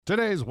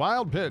Today's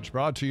Wild Pitch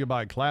brought to you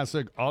by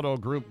Classic Auto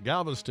Group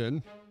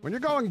Galveston. When you're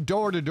going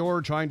door to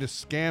door trying to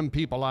scam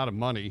people out of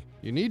money,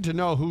 you need to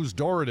know whose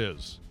door it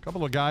is. A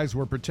couple of guys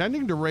were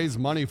pretending to raise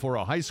money for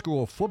a high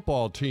school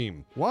football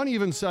team. One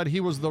even said he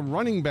was the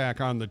running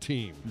back on the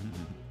team.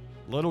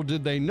 Little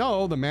did they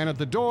know the man at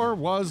the door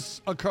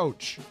was a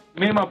coach.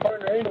 Me and my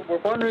partner, we're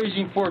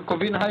fundraising for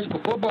Covina High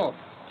School football,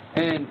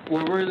 and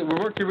we're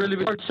working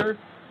really hard, sir.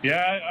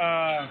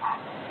 Yeah,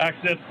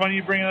 actually, it's funny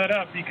you bring that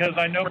up because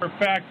I know for a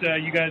fact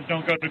you guys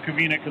don't go to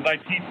Covina because I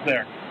teach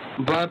there.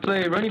 But I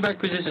play running back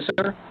position,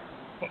 sir.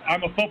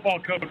 I'm a football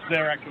coach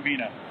there at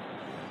Covina.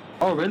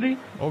 Oh, really?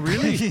 Oh,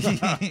 really?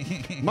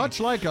 Much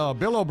like a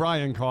Bill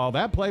O'Brien call,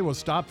 that play was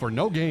stopped for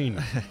no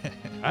gain.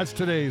 That's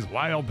today's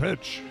Wild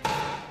Pitch.